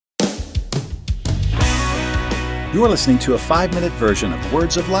You are listening to a 5-minute version of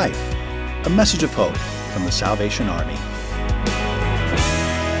Words of Life, a message of hope from the Salvation Army.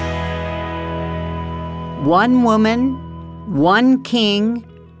 One woman, one king,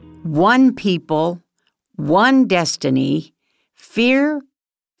 one people, one destiny, fear,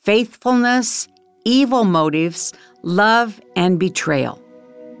 faithfulness, evil motives, love, and betrayal.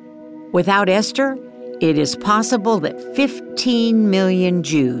 Without Esther, it is possible that 15 million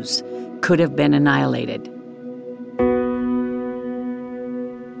Jews could have been annihilated.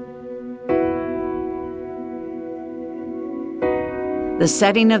 The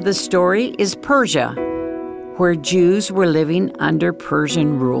setting of the story is Persia, where Jews were living under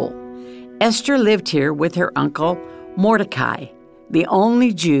Persian rule. Esther lived here with her uncle Mordecai, the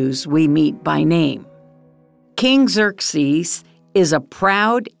only Jews we meet by name. King Xerxes is a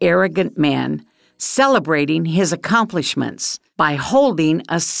proud, arrogant man celebrating his accomplishments by holding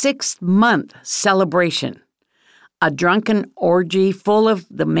a 6-month celebration. A drunken orgy full of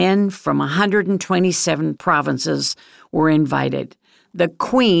the men from 127 provinces were invited. The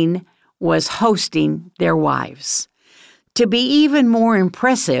queen was hosting their wives. To be even more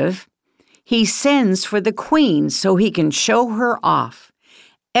impressive, he sends for the queen so he can show her off.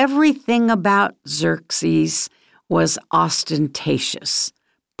 Everything about Xerxes was ostentatious,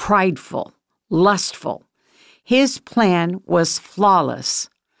 prideful, lustful. His plan was flawless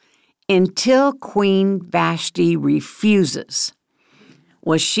until Queen Vashti refuses.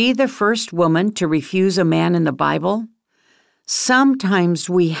 Was she the first woman to refuse a man in the Bible? Sometimes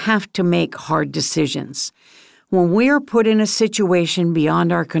we have to make hard decisions. When we are put in a situation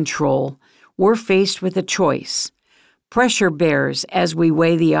beyond our control, we're faced with a choice. Pressure bears as we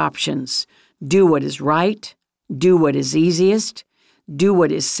weigh the options. Do what is right, do what is easiest, do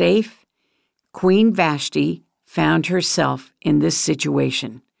what is safe. Queen Vashti found herself in this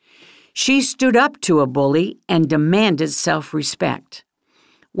situation. She stood up to a bully and demanded self-respect.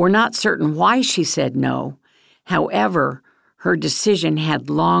 We're not certain why she said no. However, her decision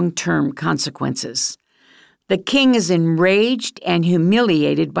had long-term consequences. The king is enraged and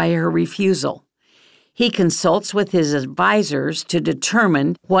humiliated by her refusal. He consults with his advisors to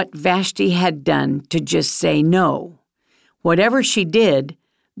determine what Vashti had done to just say no. Whatever she did,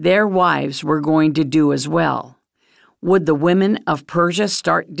 their wives were going to do as well. Would the women of Persia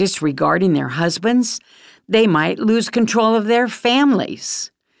start disregarding their husbands? They might lose control of their families.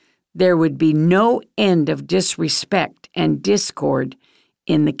 There would be no end of disrespect and discord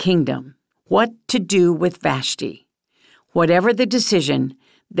in the kingdom. What to do with Vashti? Whatever the decision,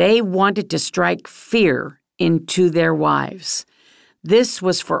 they wanted to strike fear into their wives. This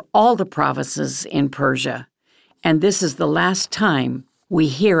was for all the provinces in Persia, and this is the last time we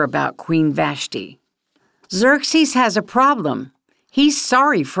hear about Queen Vashti. Xerxes has a problem. He's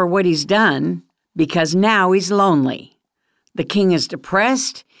sorry for what he's done because now he's lonely. The king is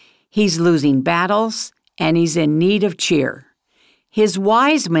depressed, he's losing battles, and he's in need of cheer. His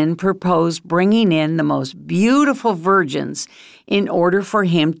wise men propose bringing in the most beautiful virgins in order for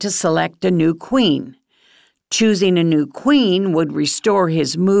him to select a new queen. Choosing a new queen would restore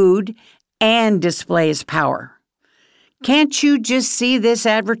his mood and display his power. Can't you just see this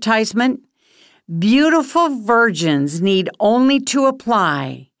advertisement? Beautiful virgins need only to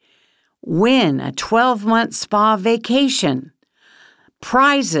apply. Win a 12-month spa vacation.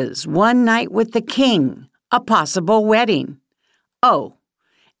 Prizes, one night with the king, a possible wedding. Oh,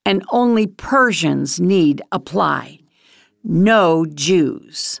 and only Persians need apply. No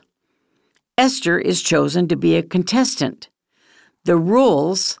Jews. Esther is chosen to be a contestant. The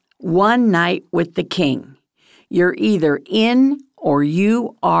rules, one night with the king. You're either in or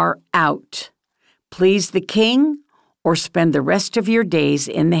you are out. Please the king or spend the rest of your days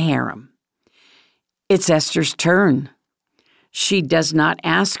in the harem. It's Esther's turn. She does not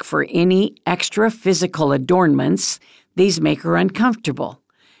ask for any extra physical adornments. These make her uncomfortable.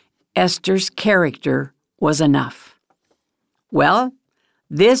 Esther's character was enough. Well,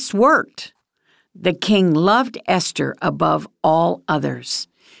 this worked. The king loved Esther above all others.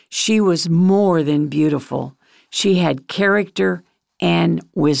 She was more than beautiful. She had character and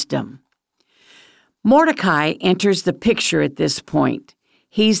wisdom. Mordecai enters the picture at this point.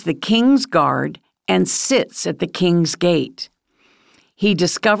 He's the king's guard and sits at the king's gate. He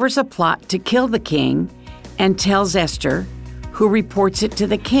discovers a plot to kill the king and tells Esther, who reports it to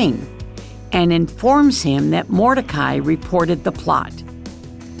the king, and informs him that Mordecai reported the plot.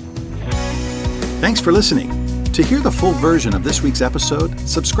 Thanks for listening. To hear the full version of this week's episode,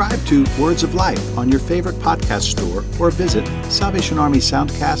 subscribe to Words of Life on your favorite podcast store or visit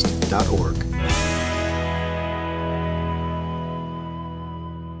SalvationArmySoundcast.org.